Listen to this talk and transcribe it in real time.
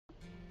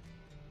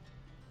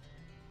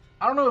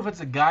I don't know if it's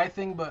a guy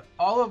thing, but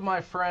all of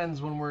my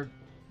friends, when we're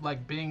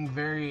like being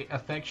very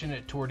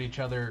affectionate toward each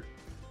other,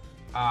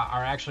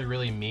 are actually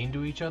really mean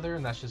to each other,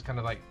 and that's just kind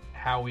of like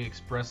how we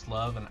express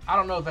love. And I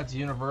don't know if that's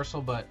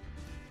universal, but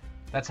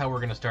that's how we're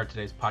going to start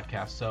today's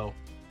podcast. So,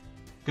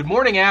 good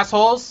morning,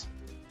 assholes.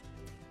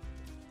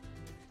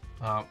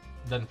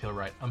 Doesn't feel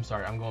right. I'm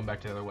sorry. I'm going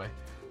back the other way.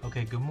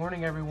 Okay, good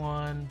morning,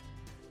 everyone.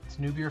 It's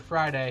New Beer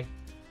Friday.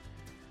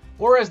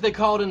 Or as they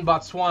call it in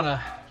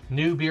Botswana,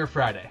 New Beer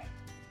Friday.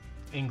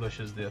 English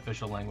is the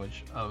official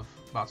language of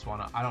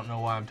Botswana. I don't know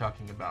why I'm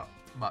talking about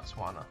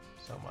Botswana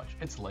so much.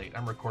 It's late.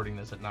 I'm recording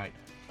this at night.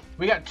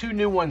 We got two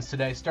new ones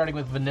today, starting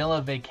with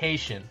Vanilla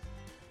Vacation.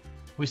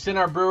 We sent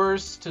our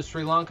brewers to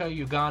Sri Lanka,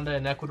 Uganda,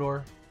 and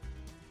Ecuador.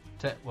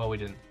 Well, we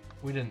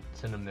didn't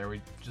send them there.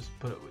 We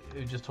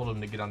just told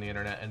them to get on the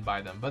internet and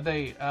buy them. But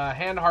they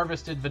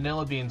hand-harvested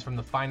vanilla beans from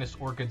the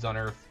finest orchids on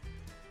earth.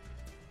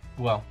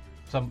 Well,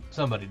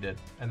 somebody did,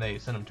 and they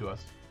sent them to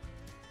us.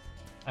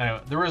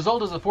 Anyway, the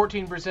result is a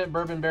 14%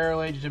 bourbon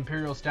barrel-aged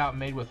imperial stout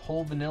made with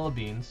whole vanilla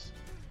beans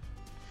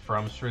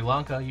from Sri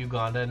Lanka,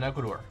 Uganda, and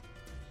Ecuador.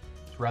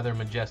 It's rather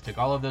majestic.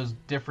 All of those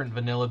different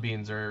vanilla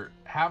beans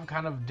have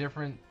kind of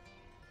different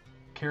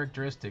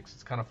characteristics.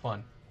 It's kind of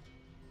fun.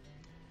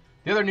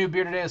 The other new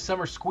beer today is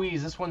Summer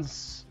Squeeze. This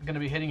one's going to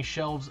be hitting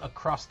shelves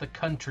across the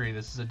country.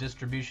 This is a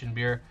distribution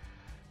beer,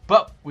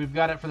 but we've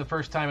got it for the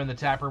first time in the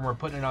tap room. We're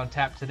putting it on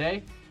tap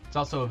today. It's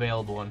also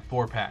available in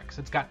 4-packs.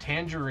 It's got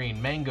tangerine,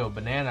 mango,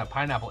 banana,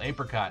 pineapple,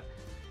 apricot.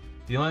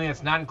 The only thing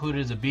that's not included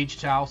is a beach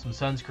towel, some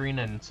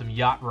sunscreen, and some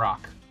yacht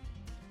rock.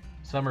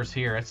 Summer's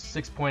here. It's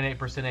 6.8%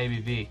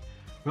 ABV.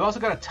 We've also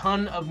got a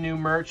ton of new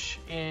merch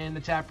in the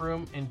tap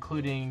room,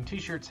 including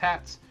t-shirts,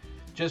 hats.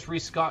 Just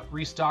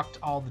restocked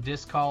all the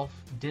disc golf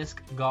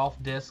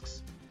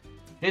discs.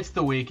 It's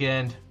the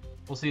weekend.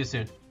 We'll see you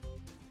soon.